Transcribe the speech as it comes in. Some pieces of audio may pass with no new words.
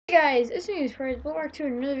guys, it's me, welcome back to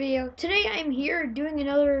another video. Today I'm here doing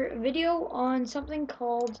another video on something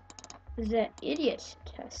called the idiot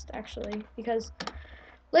test, actually, because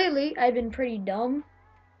lately I've been pretty dumb.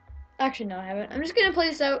 Actually, no, I haven't. I'm just gonna play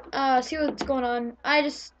this out, see what's going on. I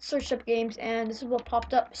just searched up games and this is what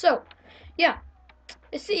popped up. So, yeah,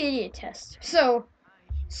 it's the idiot test. So,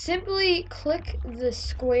 simply click the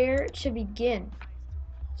square to begin.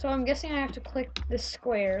 So I'm guessing I have to click the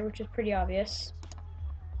square, which is pretty obvious.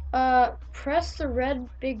 Press the red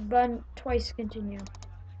big button twice to continue.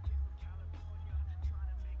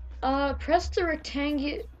 Press the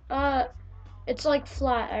rectangle, it's like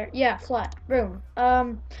flat, yeah, flat, boom.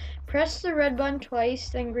 Press the red button twice,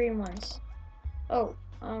 then green once. Oh,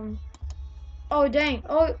 oh dang,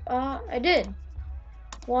 I did.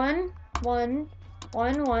 One, oh,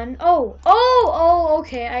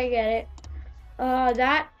 okay, I get it.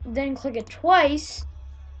 Then click it twice.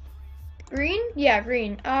 Green? Yeah,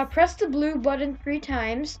 green. Press the blue button 3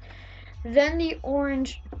 times, then the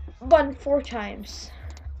orange button 4 times.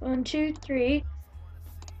 1, 2, 3,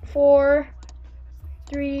 4,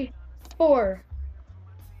 3, 4.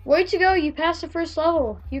 Way to go, you passed the first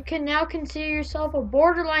level. You can now consider yourself a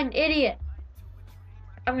borderline idiot.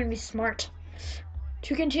 I'm gonna be smart.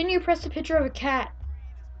 To continue, press the picture of a cat.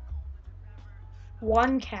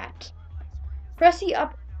 1 cat. Press the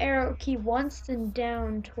up arrow key once, then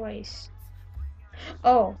down twice.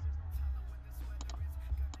 Oh.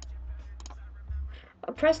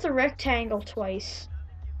 Press the rectangle twice.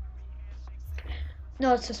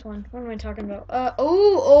 No, it's this one. What am I talking about?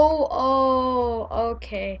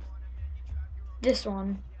 Okay. This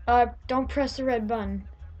one. Don't press the red button.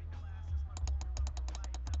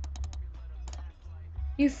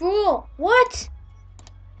 You fool! What?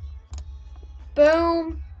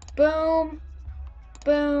 Boom, boom,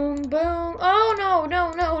 boom, boom. Oh,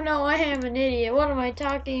 no, I am an idiot. What am I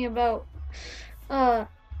talking about? Yeah,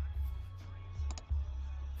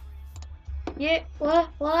 what?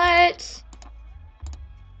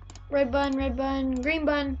 Red button, green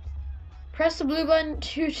button. Press the blue button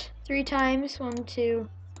 3 times. 1, 2,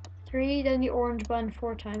 3. Then the orange button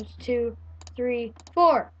 4 times. 2, 3,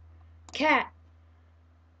 4. Cat.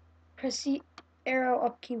 Press the arrow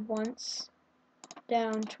up key once.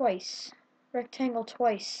 Down twice. Rectangle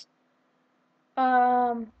twice.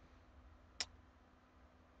 Oh,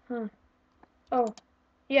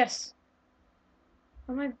 yes.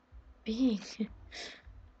 What am I being?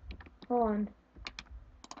 Hold on.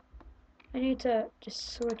 I need to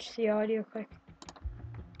just switch the audio quick.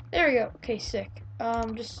 There we go. Okay, sick.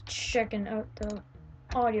 Just checking out the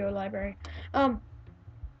audio library.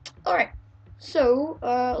 Alright. So,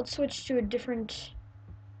 let's switch to a different...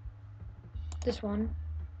 This one.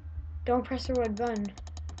 Don't press the red button.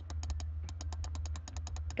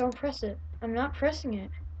 Don't press it. I'm not pressing it.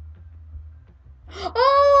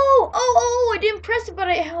 Oh, I didn't press it, but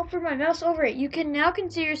I hovered my mouse over it. You can now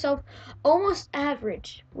consider yourself almost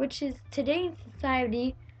average, which in today's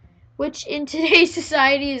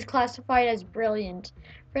society is classified as brilliant.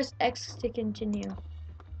 Press X to continue.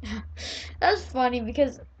 That's funny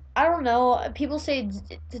because, I don't know, people say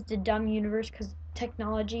it's a dumb universe because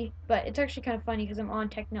technology, but it's actually kind of funny because I'm on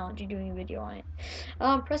technology doing a video on it.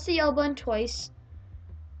 Press the yellow button twice,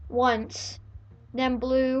 once, then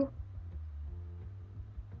blue.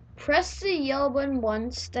 Press the yellow button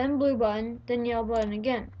once, then blue button, then yellow button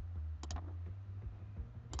again.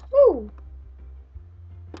 Woo!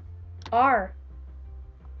 R.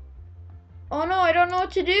 Oh no, I don't know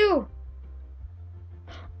what to do.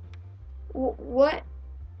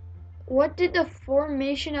 What did the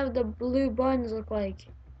formation of the blue buttons look like?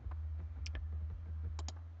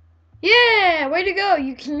 Yeah, way to go!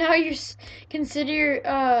 You can now consider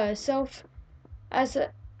yourself as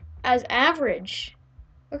average.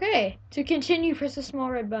 Okay, to continue, press the small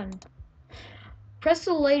red button. Press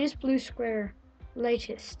the latest blue square.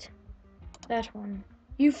 Latest. That one.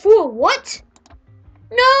 You fool! What?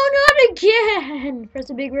 No, not again! Press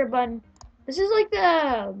the big red button. This is like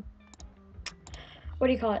the... What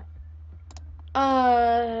do you call it?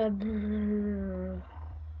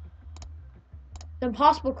 The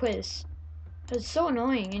impossible quiz. It's so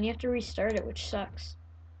annoying, and you have to restart it, which sucks.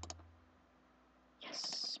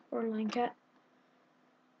 Yes, borderline cat.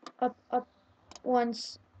 Up,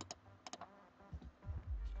 once.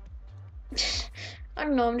 I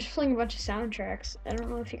don't know, I'm just playing a bunch of soundtracks. I don't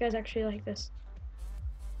know if you guys actually like this.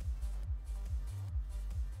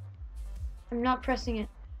 I'm not pressing it.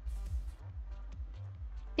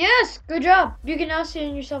 Yes, good job. You can now see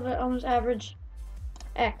yourself at almost average.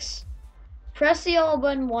 X. Press the yellow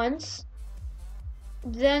button once,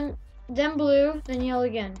 then blue, then yellow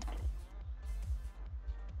again.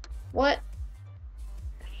 What?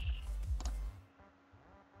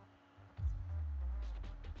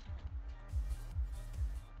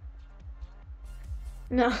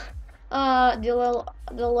 No.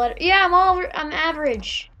 The letter. Yeah, I'm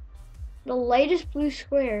average. The lightest blue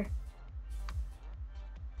square.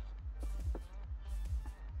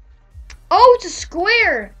 Oh, it's a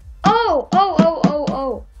square. Oh.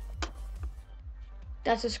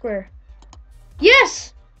 That's a square.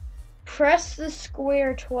 Yes! Press the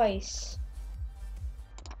square twice.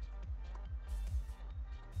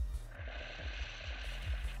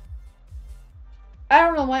 I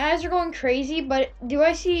don't know, my eyes are going crazy, but do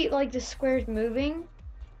I see like the squares moving?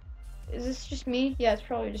 Is this just me? Yeah, it's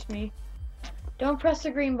probably just me. Don't press the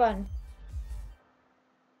green button.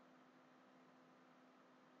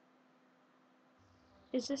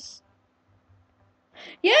 Is this?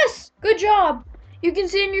 Yes! Good job! You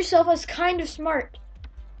consider yourself as kind of smart.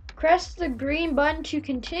 Press the green button to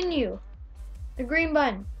continue. The green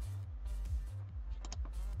button.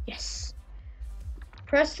 Yes.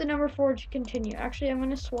 Press the number 4 to continue. Actually, I'm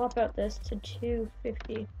going to swap out this to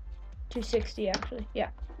 250. 260, actually. Yeah.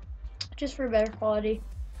 Just for better quality.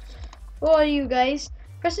 Well, you guys,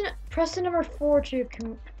 press the number 4 to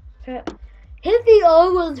hit the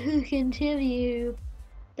oval to continue.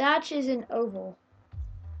 That is an oval.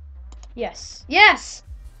 Yes. Yes!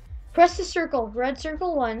 Press the circle. Red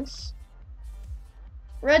circle once.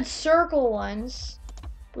 Red circle once.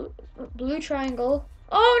 Blue triangle.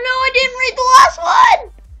 Oh no, I didn't read the last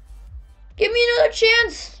one! Give me another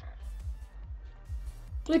chance.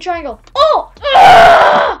 Blue triangle. Oh!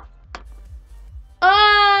 Ah!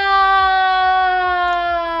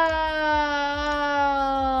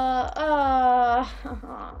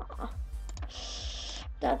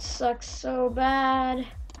 That sucks so bad.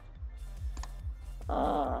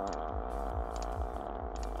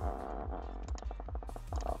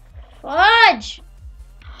 Fudge!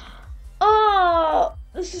 Oh,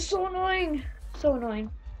 this is so annoying. So annoying.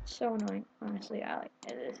 So annoying. Honestly, I like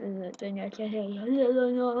it. This is a thing I can't say.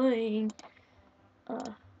 Annoying.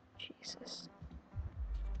 Jesus.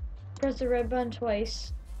 Press the red button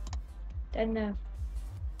twice. Then the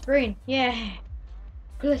green. Yeah.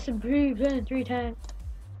 Press the blue button 3 times.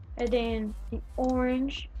 And then the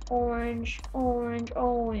orange. Orange.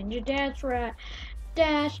 That's right.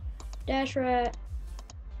 Dash right.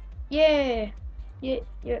 Yeah. Yeah.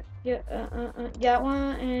 That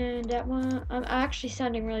one and that one. I'm actually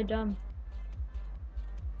sounding really dumb.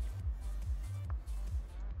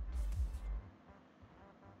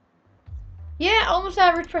 Yeah, almost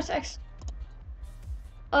average. Press X.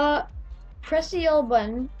 Press the yellow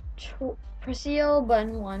button. Press the yellow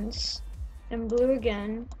button once. And blue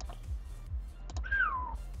again.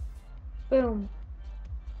 Boom.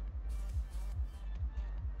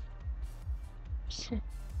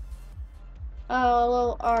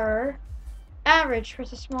 Little R. Average.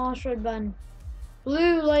 Press the smallest red button.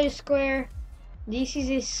 Blue light square. This is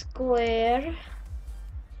a square.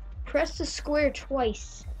 Press the square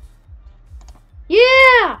twice.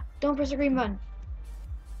 Yeah! Don't press the green button.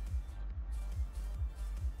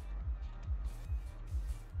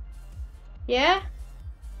 Yeah?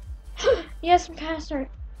 Yes, I'm kind of smart.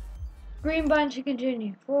 Green button to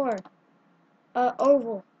continue. 4.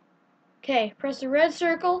 Oval. Okay, press the red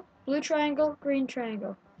circle, blue triangle, green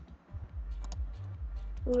triangle.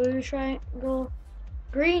 Blue triangle,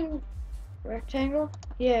 green rectangle.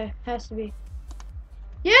 Yeah, has to be.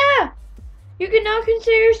 Yeah! You can now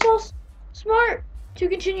consider yourself smart. To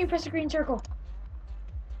continue, press the green circle.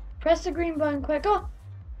 Press the green button quick. Go!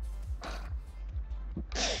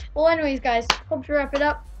 Well, anyways, guys, hope to wrap it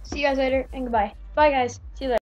up. See you guys later, and goodbye. Bye, guys. See you later.